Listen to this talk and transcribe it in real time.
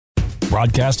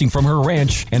Broadcasting from her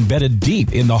ranch embedded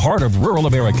deep in the heart of rural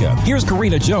America, here's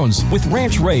Karina Jones with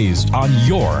Ranch Raised on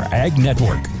your Ag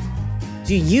Network.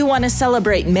 Do you want to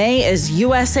celebrate May as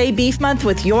USA Beef Month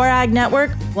with your Ag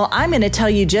Network? Well, I'm going to tell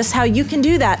you just how you can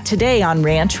do that today on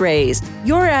Ranch Raised.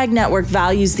 Your Ag Network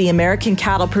values the American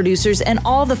cattle producers and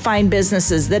all the fine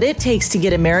businesses that it takes to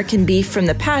get American beef from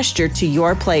the pasture to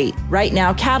your plate. Right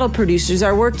now, cattle producers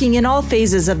are working in all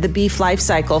phases of the beef life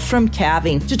cycle, from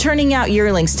calving to turning out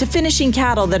yearlings to finishing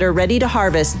cattle that are ready to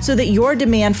harvest, so that your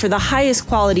demand for the highest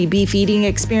quality beef eating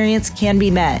experience can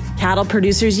be met. Cattle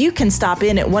producers, you can stop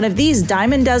in at one of these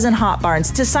Diamond Dozen Hot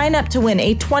Barns to sign up to win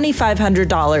a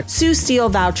 $2,500 Sioux Steel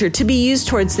voucher to be used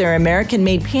towards their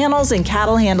American-made panels and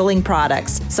cattle handling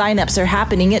products. Sign-ups are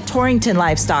happening at Torrington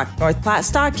Livestock, North Platte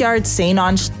Stockyards, St.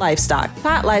 Ange Livestock,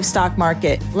 Platte Livestock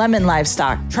Market, Lemon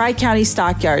Livestock, Tri-County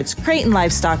Stockyards, Creighton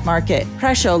Livestock Market,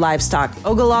 Presho Livestock,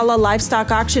 Ogallala Livestock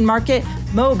Auction Market,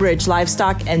 Mowbridge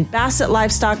Livestock, and Bassett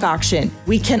Livestock Auction.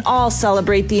 We can all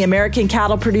celebrate the American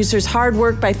cattle producers' hard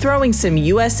work by throwing some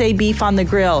USA beef on the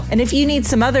grill. And if you need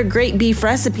some other great beef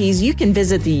recipes, you can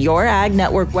visit the Your Ag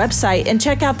Network website and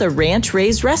check out the Ranch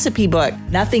Raised recipe book.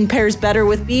 Nothing pairs better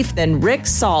with beef than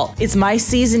Rick's Salt. It's my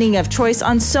seasoning of choice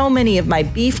on so many of my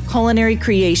beef culinary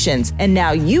creations. And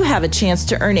now you have a chance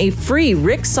to earn a free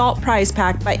Rick's Salt prize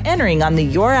pack by entering on the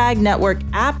Your Ag Network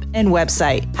app and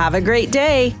website. Have a great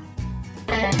day.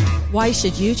 Why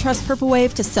should you trust Purple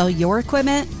Wave to sell your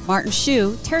equipment? Martin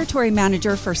Shue, Territory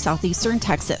Manager for Southeastern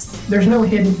Texas. There's no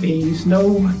hidden fees,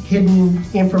 no hidden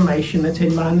information that's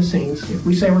hidden behind the scenes. If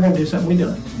we say we're going to do something, we do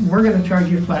it. We're going to charge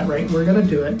you a flat rate. We're going to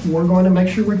do it. We're going to make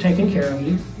sure we're taking care of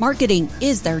you. Marketing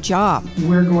is their job.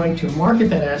 We're going to market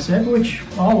that asset, which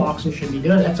all auctions should be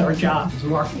doing. That's our job, is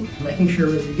marketing. Making sure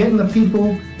that we're getting the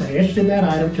people that are interested in that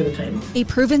item to the table. A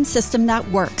proven system that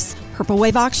works. Purple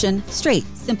Wave Auction, straight,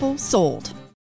 simple, sold.